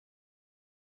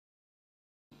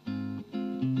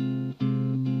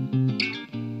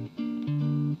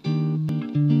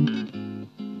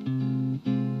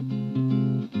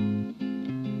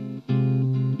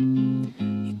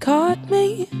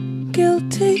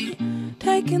me,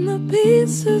 taking the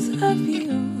pieces of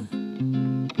you.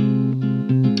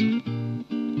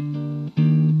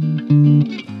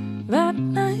 That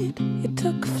night you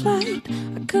took flight,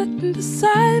 I couldn't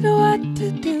decide what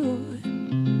to do.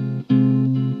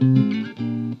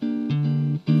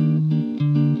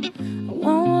 I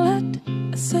won't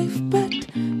let a safe bet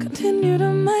continue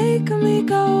to make me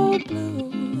go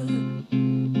blue.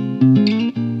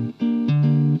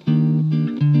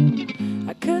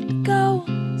 I could go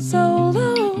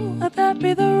solo, would that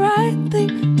be the right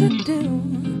thing to do?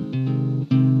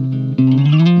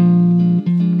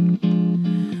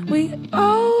 We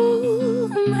all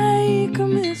make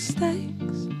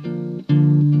mistakes,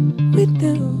 we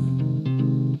do.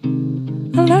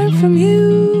 I learn from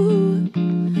you.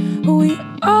 We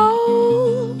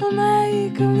all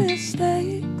make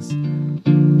mistakes,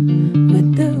 we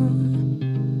do.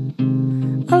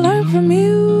 I learn from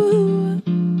you.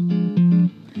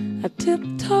 I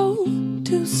tiptoe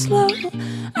too slow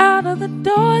out of the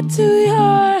door to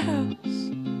your house.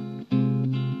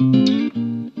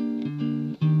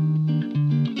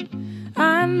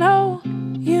 I know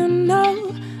you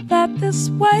know that this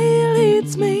way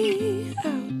leads me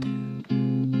out.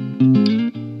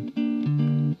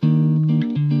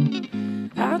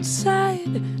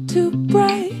 Outside too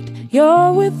bright,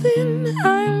 you're within,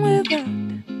 I'm without.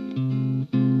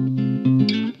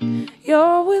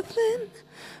 You're within,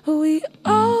 we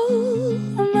all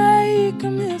make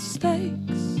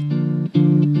mistakes,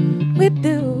 we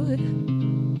do it.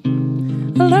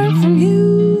 I learn from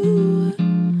you.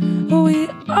 We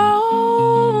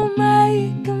all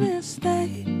make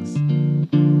mistakes,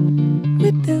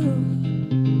 we do.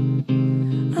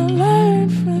 I learn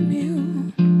from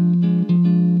you.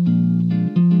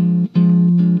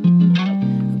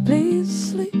 Please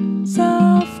sleep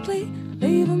softly,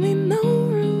 leaving me no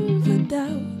room for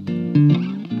doubt.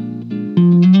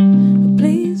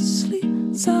 Please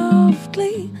sleep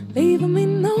softly, leaving me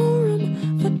no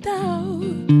room for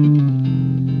doubt.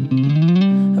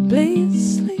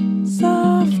 Please sleep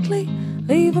softly,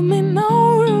 leaving me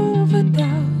no room for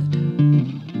doubt.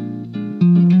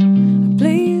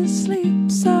 Please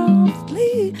sleep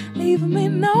softly, leaving me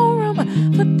no room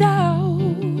for doubt.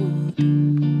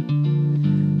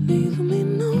 Leaving me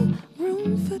no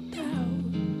room for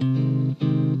doubt.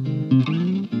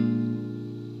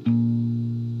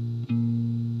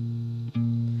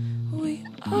 We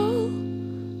all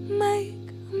make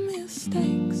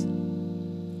mistakes,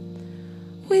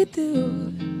 we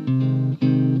do.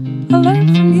 I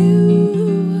learn from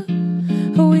you.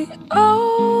 We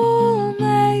all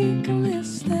make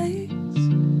mistakes,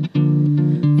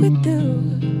 we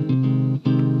do.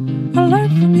 I learn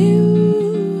from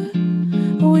you.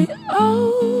 We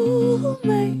all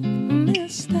make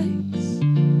mistakes,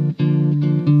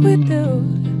 we do.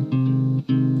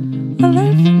 I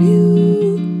learn from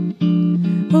you.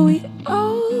 We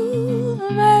all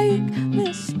make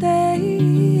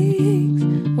mistakes,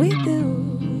 we do.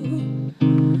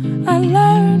 I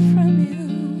learn from you.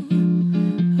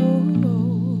 Oh,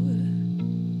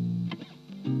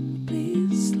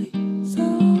 please sleep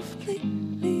softly,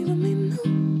 leaving me no.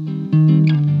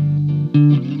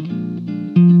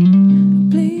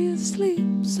 Please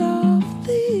sleep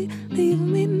softly,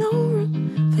 leaving me no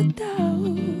room for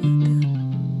doubt.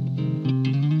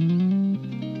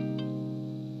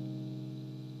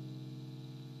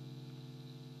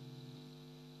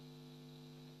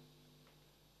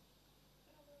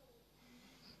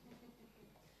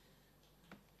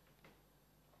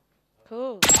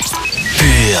 Cool.